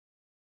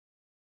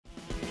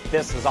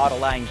This is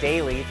Autoline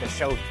Daily, the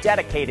show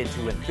dedicated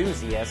to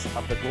enthusiasts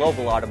of the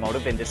global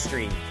automotive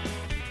industry.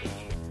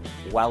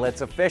 Well,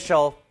 it's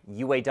official.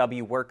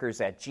 UAW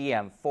workers at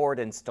GM, Ford,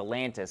 and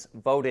Stellantis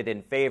voted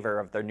in favor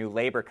of their new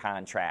labor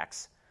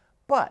contracts.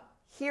 But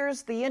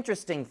here's the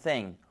interesting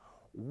thing.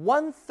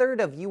 1/3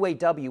 of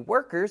UAW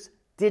workers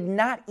did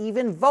not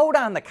even vote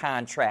on the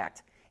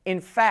contract. In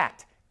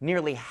fact,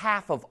 nearly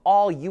half of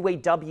all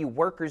UAW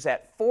workers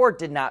at Ford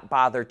did not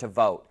bother to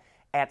vote.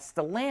 At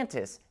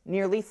Stellantis,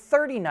 nearly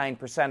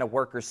 39% of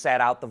workers sat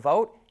out the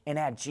vote, and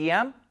at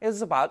GM, it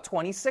was about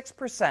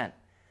 26%.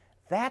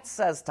 That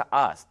says to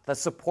us the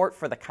support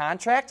for the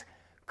contract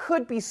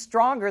could be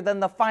stronger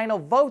than the final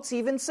votes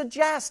even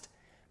suggest,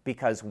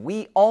 because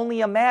we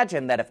only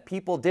imagine that if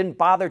people didn't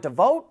bother to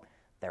vote,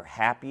 they're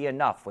happy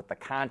enough with the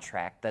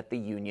contract that the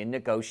union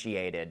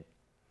negotiated.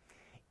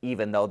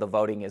 Even though the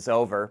voting is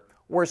over,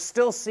 we're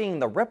still seeing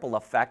the ripple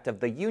effect of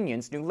the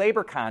union's new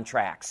labor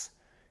contracts.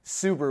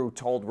 Subaru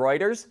told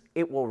Reuters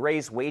it will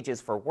raise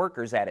wages for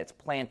workers at its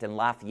plant in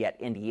Lafayette,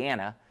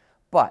 Indiana,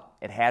 but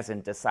it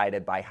hasn't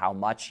decided by how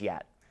much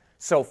yet.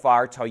 So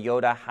far,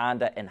 Toyota,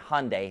 Honda, and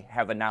Hyundai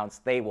have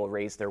announced they will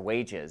raise their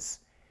wages.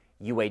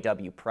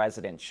 UAW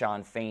President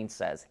Shawn Fain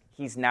says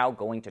he's now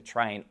going to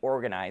try and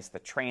organize the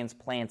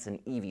transplants and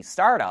EV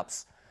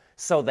startups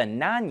so the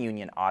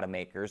non-union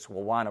automakers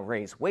will want to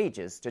raise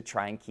wages to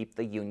try and keep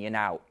the union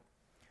out.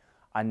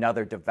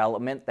 Another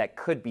development that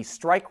could be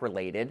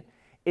strike-related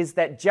is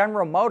that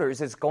General Motors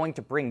is going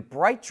to bring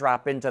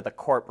BrightDrop into the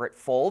corporate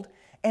fold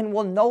and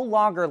will no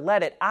longer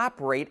let it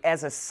operate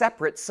as a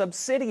separate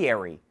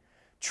subsidiary.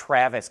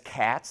 Travis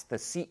Katz, the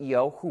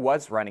CEO who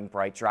was running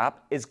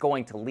BrightDrop, is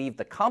going to leave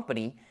the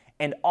company,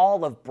 and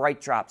all of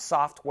BrightDrop's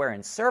software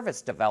and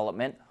service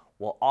development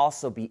will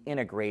also be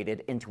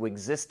integrated into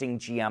existing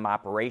GM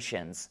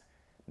operations.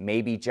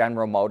 Maybe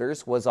General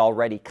Motors was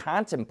already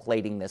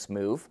contemplating this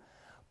move,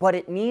 but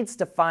it needs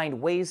to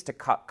find ways to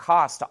cut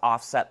costs to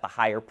offset the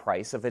higher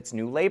price of its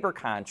new labor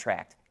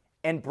contract.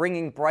 And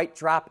bringing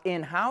BrightDrop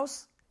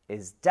in-house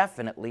is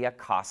definitely a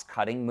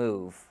cost-cutting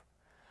move.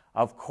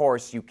 Of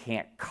course, you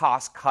can't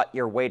cost-cut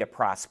your way to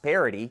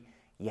prosperity.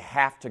 You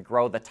have to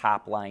grow the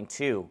top line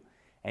too.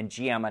 And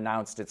GM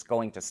announced it's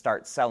going to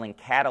start selling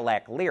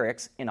Cadillac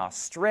Lyriqs in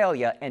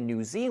Australia and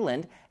New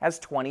Zealand as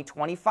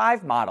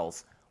 2025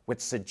 models,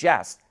 which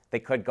suggests they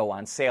could go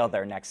on sale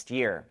there next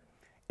year.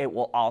 It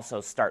will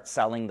also start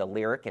selling the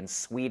Lyriq in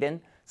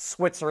Sweden,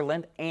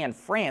 Switzerland, and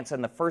France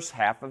in the first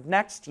half of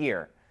next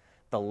year.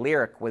 The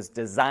Lyriq was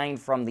designed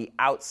from the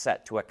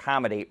outset to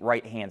accommodate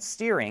right-hand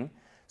steering,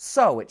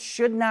 so it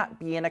should not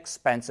be an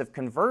expensive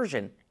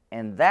conversion,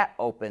 and that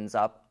opens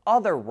up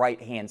other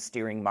right-hand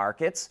steering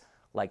markets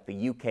like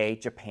the UK,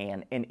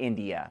 Japan, and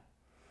India.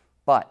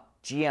 But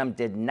GM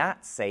did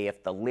not say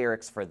if the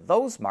Lyriqs for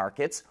those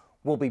markets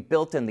will be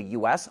built in the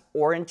US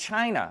or in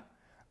China.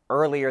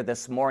 Earlier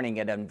this morning,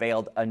 it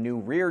unveiled a new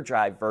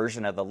rear-drive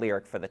version of the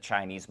Lyriq for the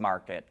Chinese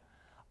market.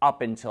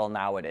 Up until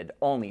now, it had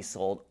only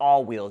sold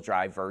all-wheel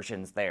drive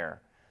versions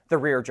there. The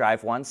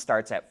rear-drive one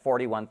starts at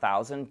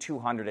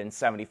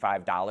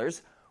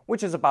 $41,275,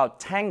 which is about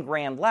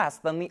 $10,000 less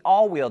than the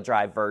all-wheel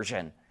drive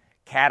version.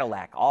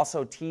 Cadillac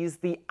also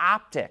teased the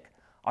Optic,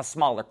 a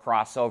smaller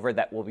crossover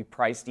that will be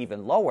priced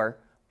even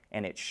lower,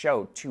 and it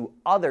showed two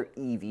other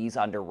EVs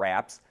under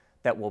wraps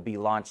that will be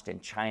launched in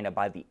China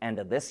by the end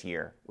of this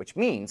year, which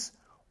means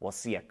we'll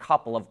see a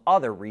couple of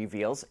other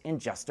reveals in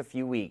just a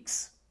few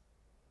weeks.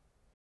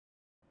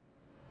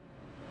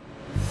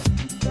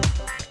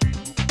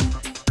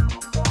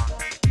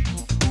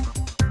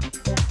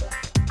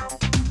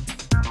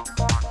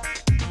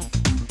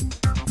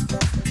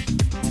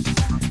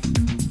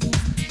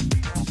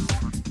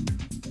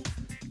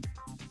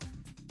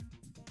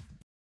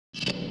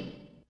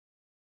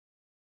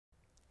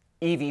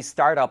 EV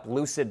startup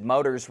Lucid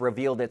Motors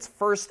revealed its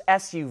first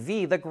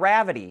SUV, the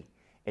Gravity.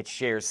 It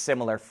shares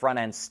similar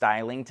front-end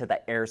styling to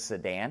the Air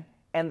sedan,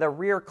 and the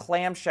rear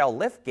clamshell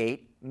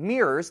liftgate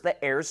mirrors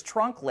the Air's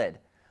trunk lid,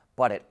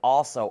 but it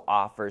also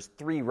offers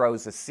 3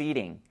 rows of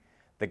seating.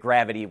 The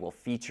Gravity will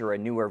feature a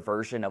newer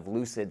version of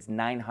Lucid's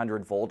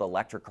 900-volt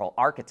electrical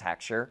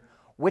architecture,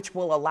 which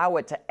will allow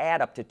it to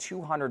add up to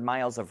 200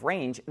 miles of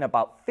range in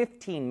about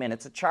 15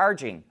 minutes of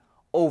charging.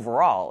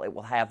 Overall, it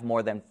will have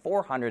more than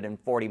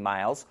 440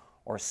 miles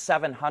or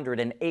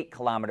 708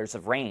 kilometers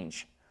of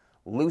range.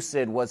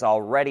 Lucid was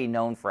already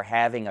known for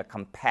having a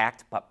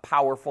compact but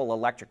powerful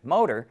electric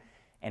motor,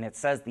 and it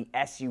says the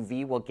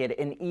SUV will get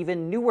an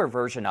even newer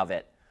version of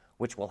it,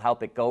 which will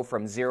help it go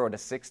from 0 to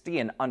 60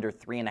 in under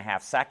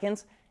 3.5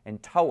 seconds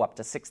and tow up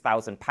to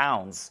 6,000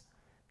 pounds.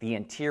 The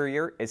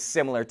interior is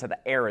similar to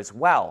the Air as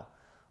well,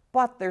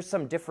 but there's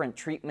some different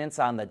treatments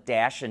on the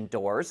dash and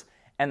doors,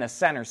 and the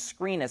center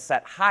screen is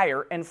set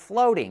higher and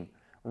floating,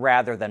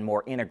 rather than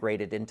more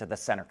integrated into the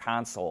center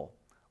console.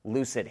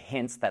 Lucid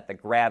hints that the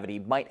Gravity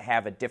might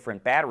have a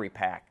different battery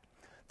pack.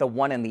 The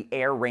one in the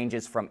Air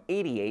ranges from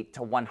 88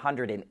 to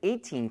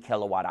 118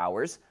 kilowatt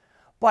hours,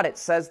 but it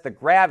says the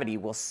Gravity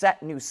will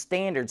set new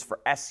standards for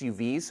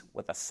SUVs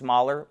with a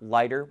smaller,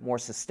 lighter, more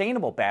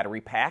sustainable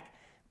battery pack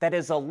that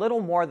is a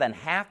little more than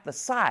half the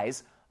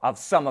size of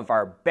some of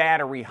our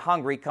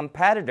battery-hungry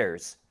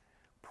competitors.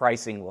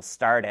 Pricing will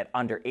start at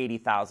under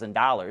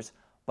 $80,000,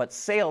 but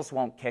sales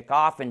won't kick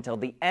off until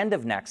the end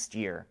of next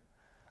year.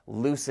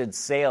 Lucid's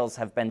sales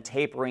have been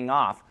tapering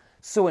off,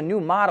 so a new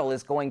model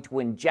is going to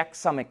inject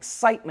some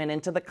excitement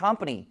into the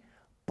company,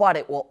 but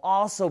it will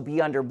also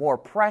be under more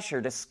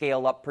pressure to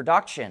scale up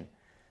production.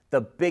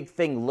 The big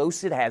thing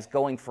Lucid has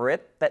going for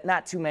it that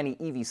not too many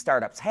EV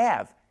startups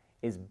have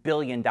is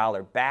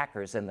billion-dollar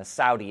backers in the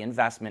Saudi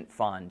investment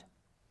fund.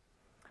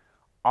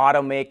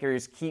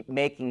 Automakers keep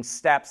making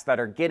steps that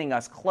are getting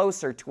us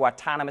closer to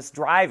autonomous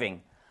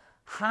driving.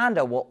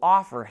 Honda will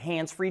offer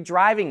hands-free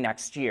driving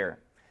next year.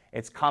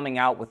 It's coming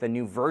out with a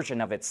new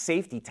version of its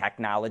safety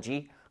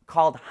technology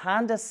called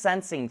Honda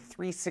Sensing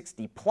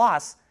 360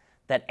 Plus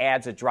that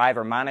adds a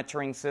driver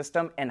monitoring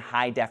system and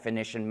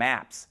high-definition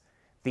maps.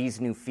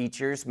 These new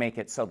features make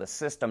it so the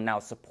system now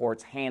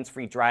supports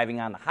hands-free driving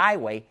on the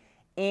highway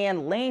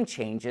and lane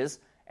changes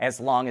as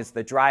long as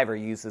the driver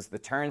uses the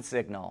turn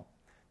signal.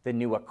 The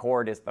new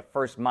Accord is the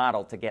first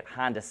model to get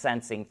Honda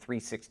Sensing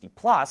 360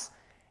 Plus,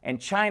 and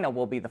China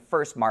will be the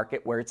first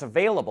market where it's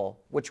available,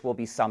 which will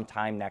be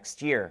sometime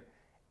next year.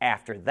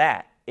 After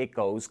that, it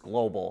goes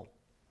global.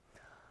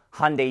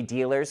 Hyundai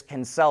dealers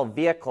can sell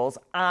vehicles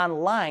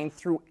online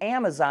through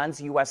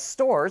Amazon's U.S.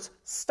 stores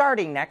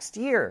starting next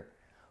year.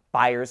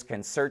 Buyers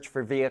can search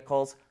for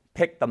vehicles,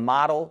 pick the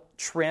model,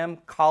 trim,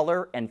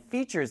 color, and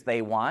features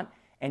they want,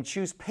 and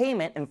choose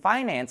payment and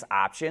finance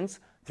options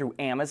through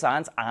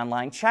Amazon's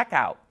online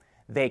checkout.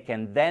 They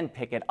can then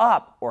pick it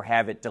up or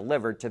have it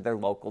delivered to their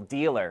local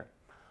dealer.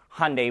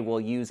 Hyundai will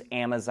use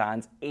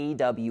Amazon's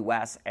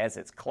AWS as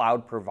its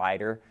cloud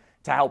provider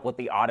to help with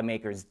the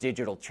automaker's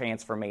digital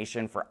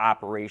transformation for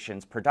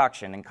operations,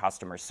 production, and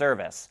customer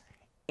service.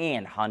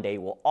 And Hyundai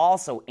will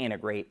also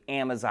integrate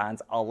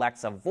Amazon's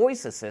Alexa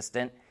voice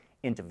assistant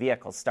into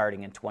vehicles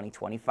starting in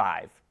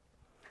 2025.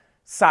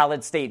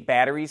 Solid-state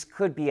batteries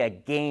could be a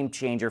game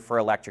changer for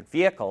electric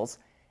vehicles,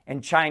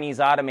 and Chinese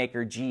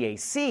automaker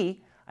GAC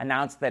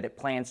announced that it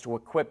plans to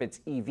equip its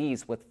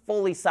EVs with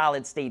fully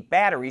solid-state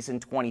batteries in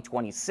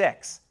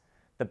 2026.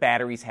 The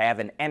batteries have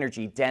an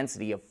energy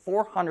density of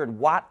 400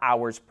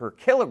 watt-hours per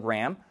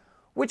kilogram,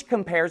 which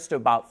compares to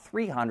about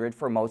 300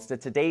 for most of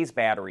today's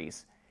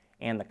batteries.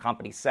 And the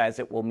company says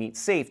it will meet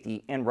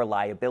safety and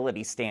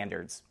reliability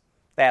standards.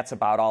 That's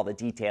about all the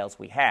details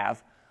we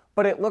have,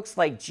 but it looks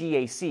like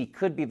GAC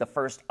could be the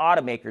first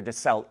automaker to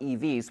sell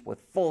EVs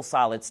with full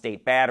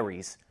solid-state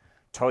batteries.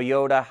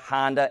 Toyota,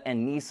 Honda,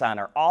 and Nissan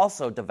are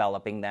also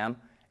developing them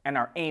and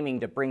are aiming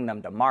to bring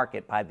them to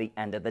market by the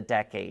end of the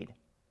decade.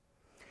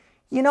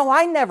 You know,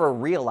 I never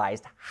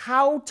realized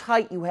how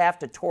tight you have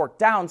to torque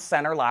down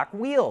Centerlock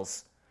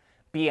wheels.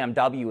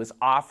 BMW is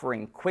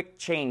offering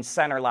quick-change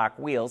Centerlock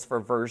wheels for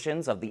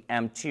versions of the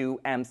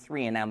M2,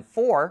 M3, and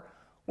M4,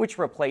 which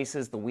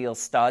replaces the wheel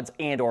studs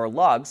and/or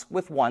lugs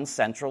with one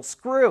central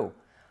screw.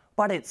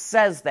 But it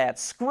says that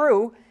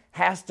screw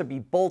has to be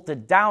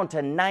bolted down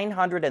to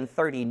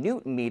 930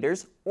 newton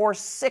meters or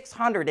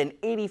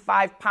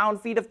 685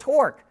 pound-feet of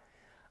torque.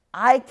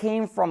 I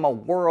came from a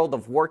world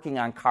of working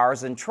on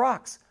cars and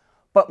trucks,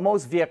 but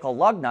most vehicle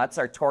lug nuts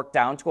are torqued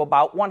down to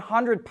about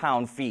 100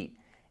 pound-feet,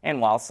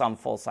 and while some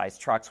full-size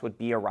trucks would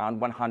be around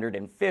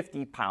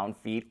 150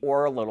 pound-feet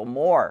or a little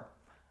more.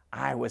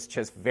 I was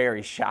just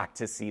very shocked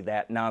to see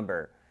that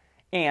number.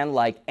 And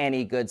like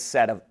any good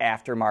set of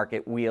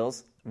aftermarket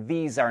wheels,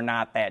 these are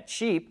not that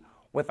cheap,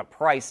 with a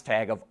price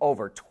tag of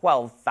over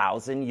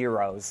 12,000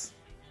 euros.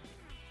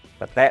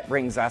 But that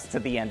brings us to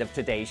the end of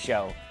today's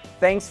show.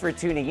 Thanks for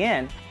tuning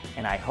in,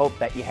 and I hope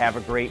that you have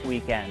a great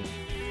weekend.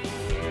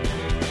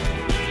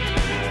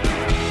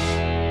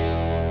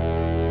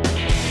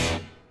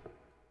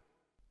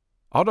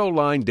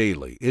 AutoLine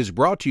Daily is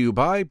brought to you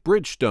by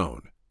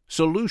Bridgestone,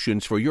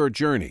 solutions for your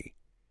journey.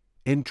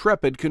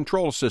 Intrepid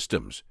Control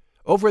Systems,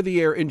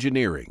 over-the-air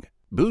engineering,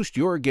 boost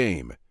your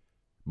game.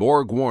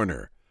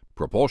 Borg-Warner,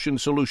 propulsion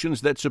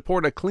solutions that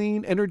support a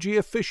clean,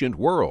 energy-efficient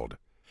world.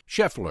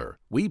 Schaeffler,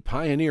 we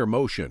pioneer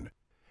motion.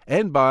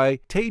 And by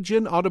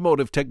Teijin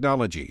Automotive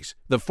Technologies,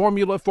 the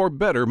formula for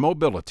better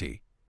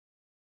mobility.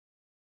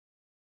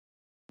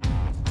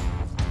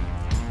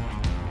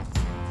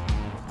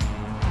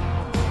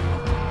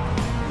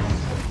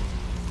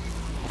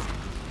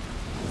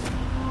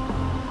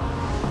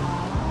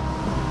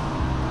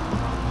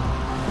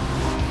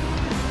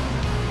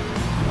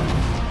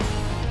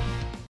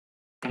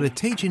 At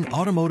Teijin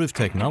Automotive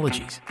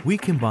Technologies, we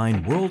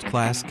combine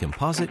world-class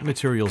composite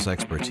materials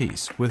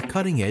expertise with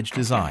cutting-edge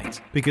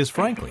designs because,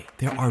 frankly,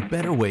 there are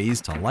better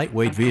ways to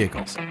lightweight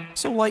vehicles.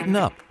 So lighten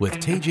up with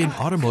Teijin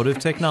Automotive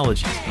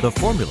Technologies, the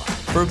formula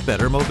for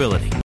better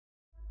mobility.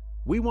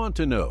 We want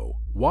to know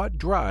what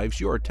drives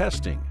your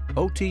testing.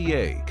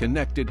 OTA,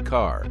 connected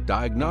car,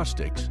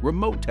 diagnostics,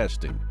 remote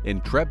testing.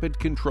 Intrepid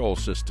Control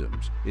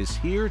Systems is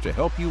here to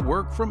help you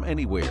work from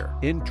anywhere.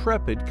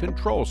 Intrepid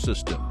Control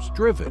Systems,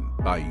 driven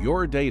by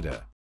your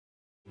data.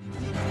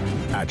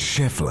 At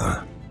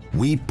Schaeffler,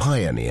 we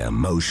pioneer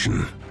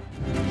motion.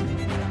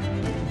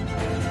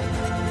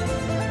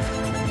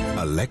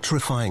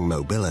 Electrifying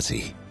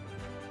mobility,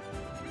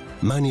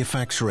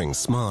 manufacturing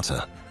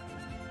smarter,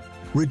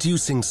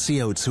 reducing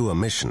CO2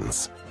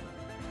 emissions,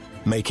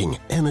 making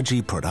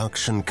energy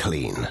production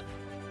clean.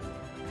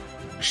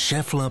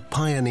 Schaeffler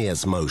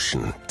pioneers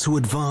motion to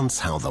advance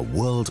how the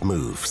world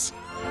moves.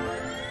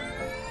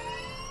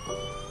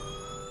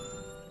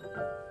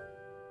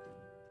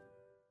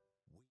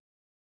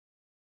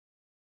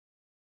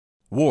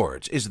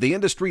 Ward's is the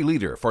industry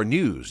leader for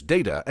news,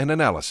 data, and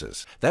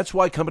analysis. That's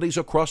why companies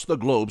across the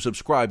globe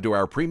subscribe to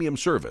our premium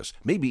service,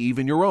 maybe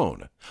even your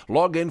own.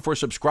 Log in for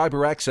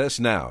subscriber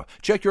access now.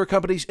 Check your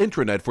company's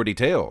intranet for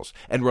details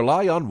and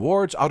rely on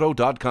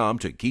wardsauto.com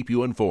to keep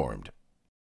you informed.